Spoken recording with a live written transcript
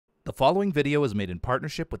The following video is made in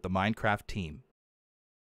partnership with the Minecraft team.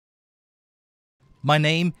 My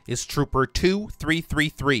name is Trooper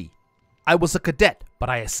 2333. I was a cadet, but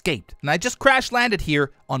I escaped, and I just crash-landed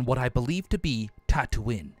here on what I believe to be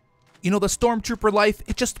Tatooine. You know, the stormtrooper life,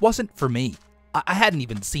 it just wasn't for me. I hadn't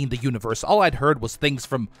even seen the universe. All I'd heard was things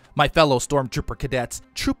from my fellow stormtrooper cadets.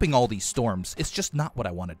 Trooping all these storms, it's just not what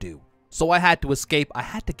I want to do. So I had to escape. I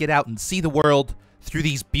had to get out and see the world through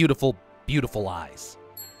these beautiful, beautiful eyes.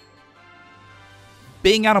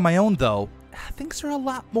 Being out on my own, though, things are a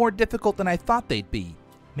lot more difficult than I thought they'd be.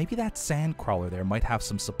 Maybe that sand crawler there might have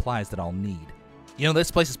some supplies that I'll need. You know, this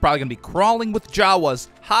place is probably going to be crawling with Jawas.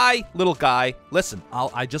 Hi, little guy. Listen,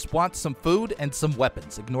 I just want some food and some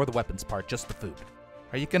weapons. Ignore the weapons part, just the food.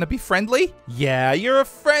 Are you going to be friendly? Yeah, you're a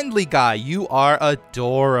friendly guy. You are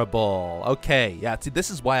adorable. Okay, yeah, see, this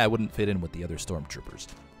is why I wouldn't fit in with the other stormtroopers.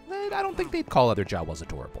 I don't think they'd call other Jawas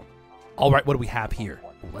adorable. All right, what do we have here?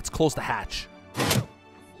 Ooh, let's close the hatch.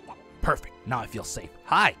 Perfect. Now I feel safe.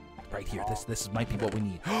 Hi. Right here. This might be what we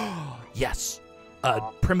need. Yes. A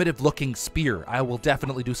primitive-looking spear. I will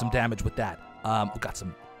definitely do some damage with that. We've got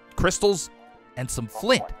some crystals and some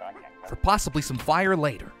flint for possibly some fire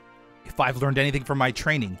later. If I've learned anything from my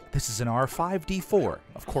training, this is an R5-D4.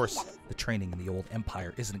 Of course, the training in the old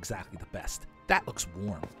Empire isn't exactly the best. That looks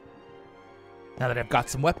warm. Now that I've got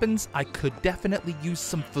some weapons, I could definitely use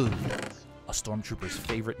some food. A stormtrooper's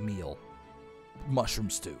favorite meal. Mushroom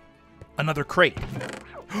stew. Another crate.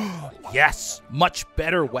 Yes, much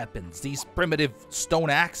better weapons. These primitive stone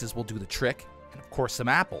axes will do the trick. And of course, some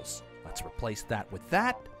apples. Let's replace that with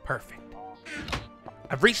that. Perfect.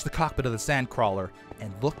 I've reached the cockpit of the sandcrawler,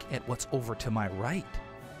 and look at what's over to my right.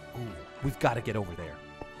 Ooh, we've got to get over there.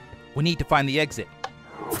 We need to find the exit.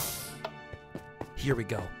 Here we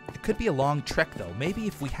go. It could be a long trek, though. Maybe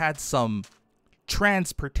if we had some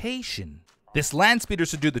transportation. This land speeder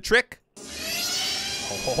should do the trick.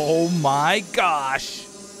 Oh my gosh!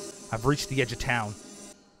 I've reached the edge of town.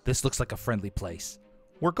 This looks like a friendly place.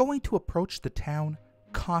 We're going to approach the town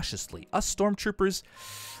cautiously. Us stormtroopers,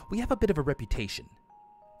 we have a bit of a reputation.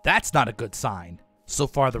 That's not a good sign. So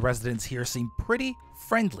far, the residents here seem pretty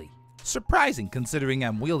friendly. Surprising, considering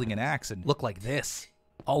I'm wielding an axe and look like this.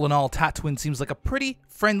 All in all, Tatooine seems like a pretty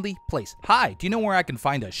friendly place. Hi, do you know where I can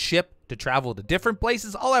find a ship to travel to different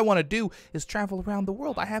places? All I want to do is travel around the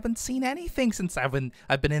world. I haven't seen anything since I've been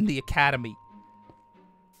in the academy.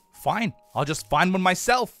 Fine, I'll just find one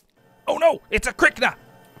myself. Oh no, it's a Krykna!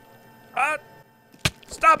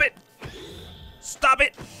 Stop it! Stop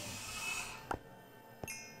it!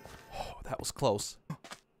 Oh, that was close.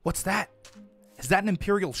 What's that? Is that an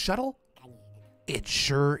Imperial shuttle? It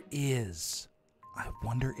sure is. I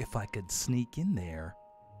wonder if I could sneak in there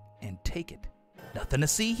and take it. Nothing to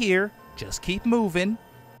see here. Just keep moving.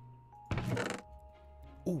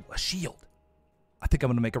 Ooh, a shield. I think I'm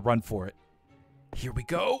going to make a run for it. Here we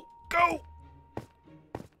go. Go!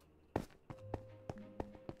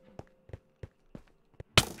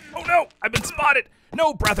 Oh no! I've been spotted!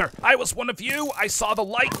 No, brother! I was one of you! I saw the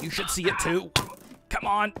light! You should see it too! Come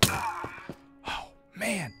on! Oh,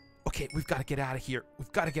 man! Okay, we've got to get out of here.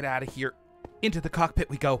 We've got to get out of here. Into the cockpit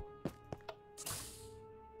we go.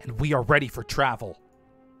 And we are ready for travel.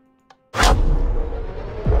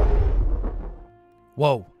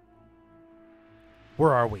 Whoa.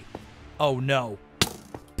 Where are we? Oh no.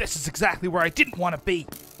 This is exactly where I didn't want to be.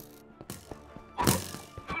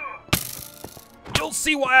 You'll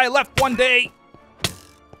see why I left one day.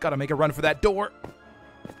 Gotta make a run for that door.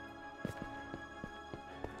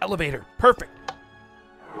 Elevator. Perfect.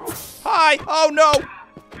 Hi. Oh no.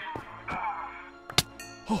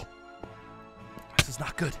 Oh. This is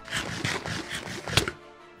not good.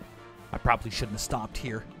 I probably shouldn't have stopped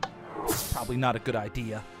here. It's probably not a good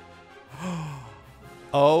idea.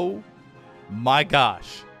 Oh my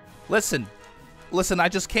gosh. Listen, I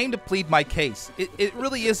just came to plead my case. It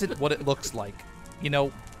really isn't what it looks like. You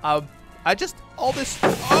know, all this,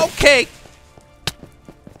 okay.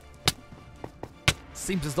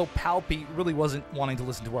 Seems as though Palpy really wasn't wanting to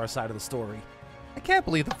listen to our side of the story. I can't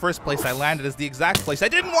believe the first place I landed is the exact place I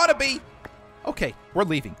didn't want to be. Okay, we're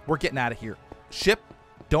leaving. We're getting out of here. Ship,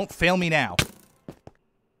 don't fail me now.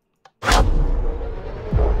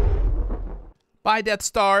 Bye, Death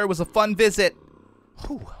Star. It was a fun visit.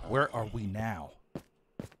 Whew, where are we now?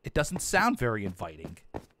 It doesn't sound very inviting.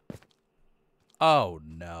 Oh,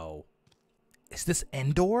 no. Is this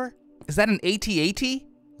Endor? Is that an AT-AT?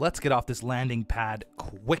 Let's get off this landing pad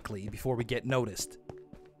quickly before we get noticed.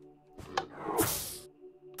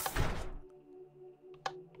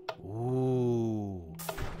 Ooh.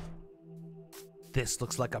 This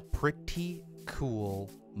looks like a pretty cool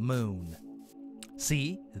moon.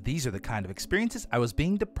 See, these are the kind of experiences I was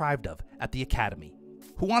being deprived of at the Academy.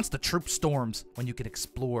 Who wants to troop storms when you could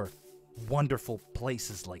explore wonderful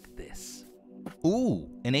places like this? Ooh,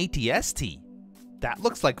 an ATST. That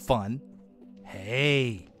looks like fun.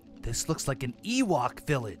 Hey, this looks like an Ewok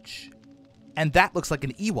village. And that looks like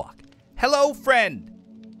an Ewok. Hello, friend.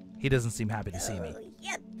 He doesn't seem happy to see me.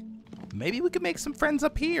 Maybe we could make some friends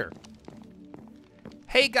up here.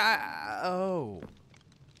 Hey, guy. Oh.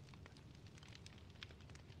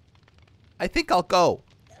 I think I'll go.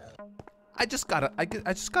 I just got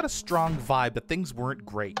a strong vibe that things weren't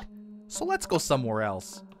great. So let's go somewhere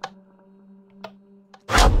else.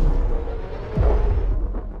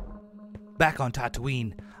 Back on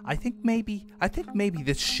Tatooine, I think maybe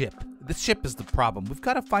this ship is the problem. We've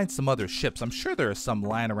got to find some other ships. I'm sure there are some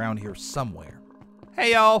lying around here somewhere.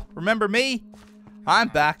 Hey y'all, remember me? I'm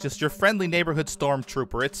back, just your friendly neighborhood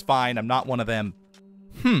stormtrooper. It's fine, I'm not one of them.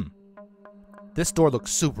 This door looks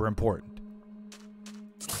super important.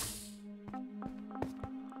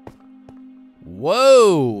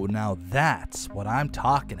 Whoa, now that's what I'm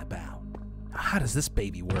talking about. How does this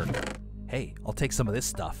baby work? Hey, I'll take some of this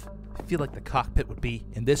stuff. I feel like the cockpit would be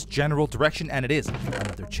in this general direction, and it is.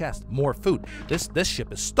 Another chest, more food. This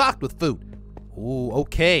ship is stocked with food. Ooh,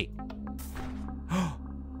 okay.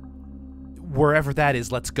 Wherever that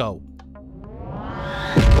is, let's go.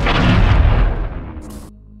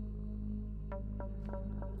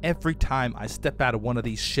 Every time I step out of one of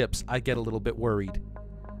these ships, I get a little bit worried.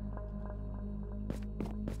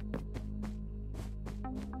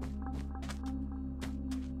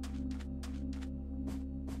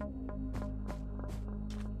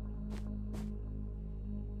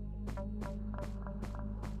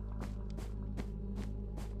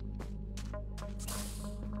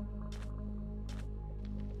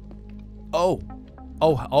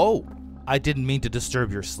 Oh, I didn't mean to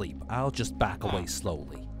disturb your sleep. I'll just back away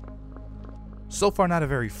slowly. So far, not a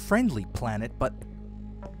very friendly planet, but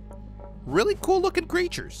really cool looking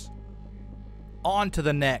creatures. On to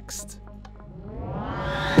the next.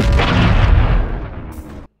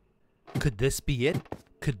 Could this be it?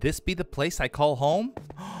 Could this be the place I call home?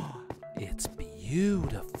 It's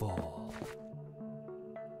beautiful.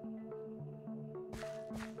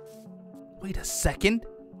 Wait a second.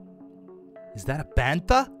 Is that a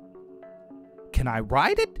bantha? Can I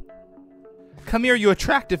ride it? Come here, you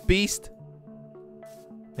attractive beast.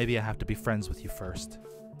 Maybe I have to be friends with you first.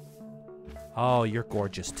 Oh, you're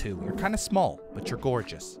gorgeous too. You're kind of small, but you're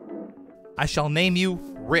gorgeous. I shall name you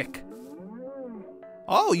Rick.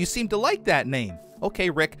 Oh, you seem to like that name. Okay,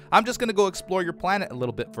 Rick, I'm just gonna go explore your planet a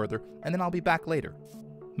little bit further, and then I'll be back later.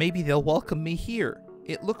 Maybe they'll welcome me here.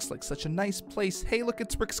 It looks like such a nice place. Hey, look,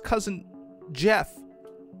 it's Rick's cousin, Jeff.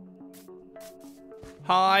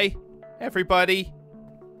 Hi, everybody.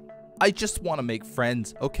 I just want to make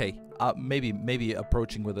friends. Okay, maybe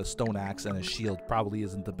approaching with a stone axe and a shield probably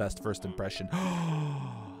isn't the best first impression.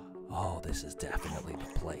 Oh, this is definitely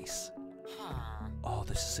the place. Oh,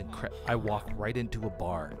 this is incredible. I walk right into a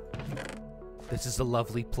bar. This is a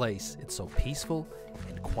lovely place. It's so peaceful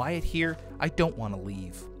and quiet here. I don't want to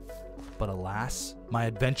leave. But alas, my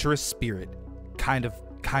adventurous spirit kind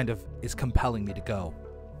of is compelling me to go.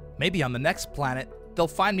 Maybe on the next planet, they'll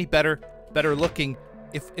find me better looking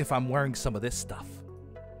if I'm wearing some of this stuff.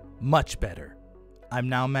 Much better. I'm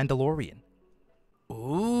now Mandalorian.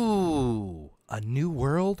 Ooh, a new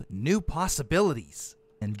world, new possibilities.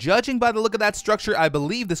 And judging by the look of that structure, I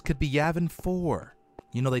believe this could be Yavin 4.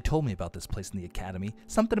 You know, they told me about this place in the Academy.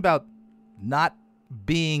 Something about not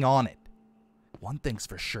being on it. One thing's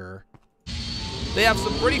for sure. They have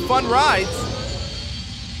some pretty fun rides.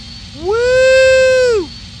 Woo!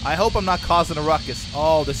 I hope I'm not causing a ruckus.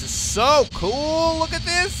 Oh, this is so cool. Look at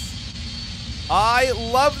this. I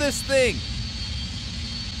love this thing.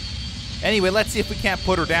 Anyway, let's see if we can't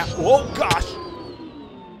put her down. Oh, gosh.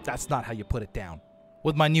 That's not how you put it down.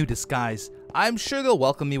 With my new disguise, I'm sure they'll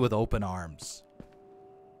welcome me with open arms.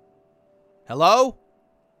 Hello?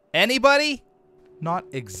 Anybody? Not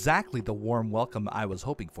exactly the warm welcome I was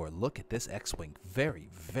hoping for. Look at this X-Wing. Very,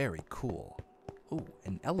 very cool. Ooh,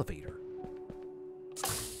 an elevator.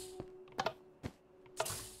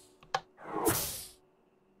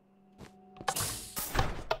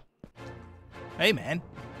 Hey, man.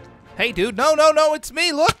 Hey, dude. No, it's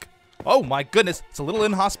me. Look. Oh, my goodness. It's a little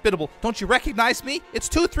inhospitable. Don't you recognize me? It's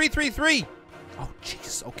 2333. Oh,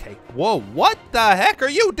 jeez. Okay. Whoa, what the heck are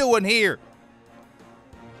you doing here?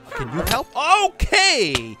 Can you help?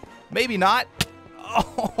 Okay. Maybe not.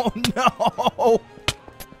 Oh, no.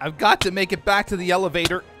 I've got to make it back to the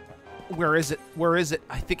elevator. Where is it? Where is it?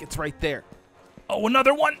 I think it's right there. Oh,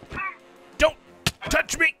 another one. Don't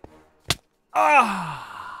touch me.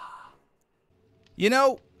 You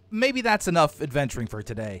know, maybe that's enough adventuring for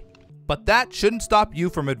today. But that shouldn't stop you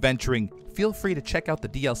from adventuring. Feel free to check out the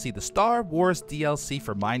DLC, the Star Wars DLC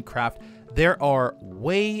for Minecraft. There are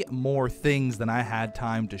way more things than I had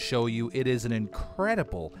time to show you. It is an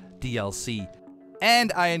incredible DLC.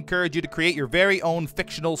 And I encourage you to create your very own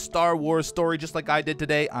fictional Star Wars story just like I did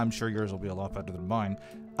today. I'm sure yours will be a lot better than mine.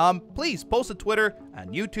 Please post to Twitter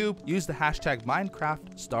and YouTube. Use the hashtag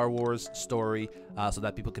Minecraft Star Wars Story so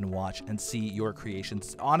that people can watch and see your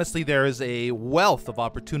creations. Honestly, there is a wealth of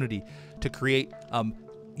opportunity to create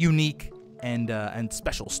unique and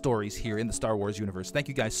special stories here in the Star Wars universe. Thank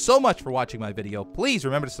you guys so much for watching my video. Please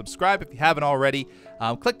remember to subscribe if you haven't already.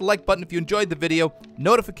 Click the like button if you enjoyed the video.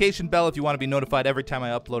 Notification bell if you want to be notified every time I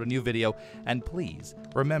upload a new video. And please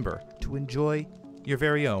remember to enjoy your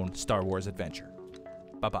very own Star Wars adventure.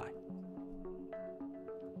 Bye-bye.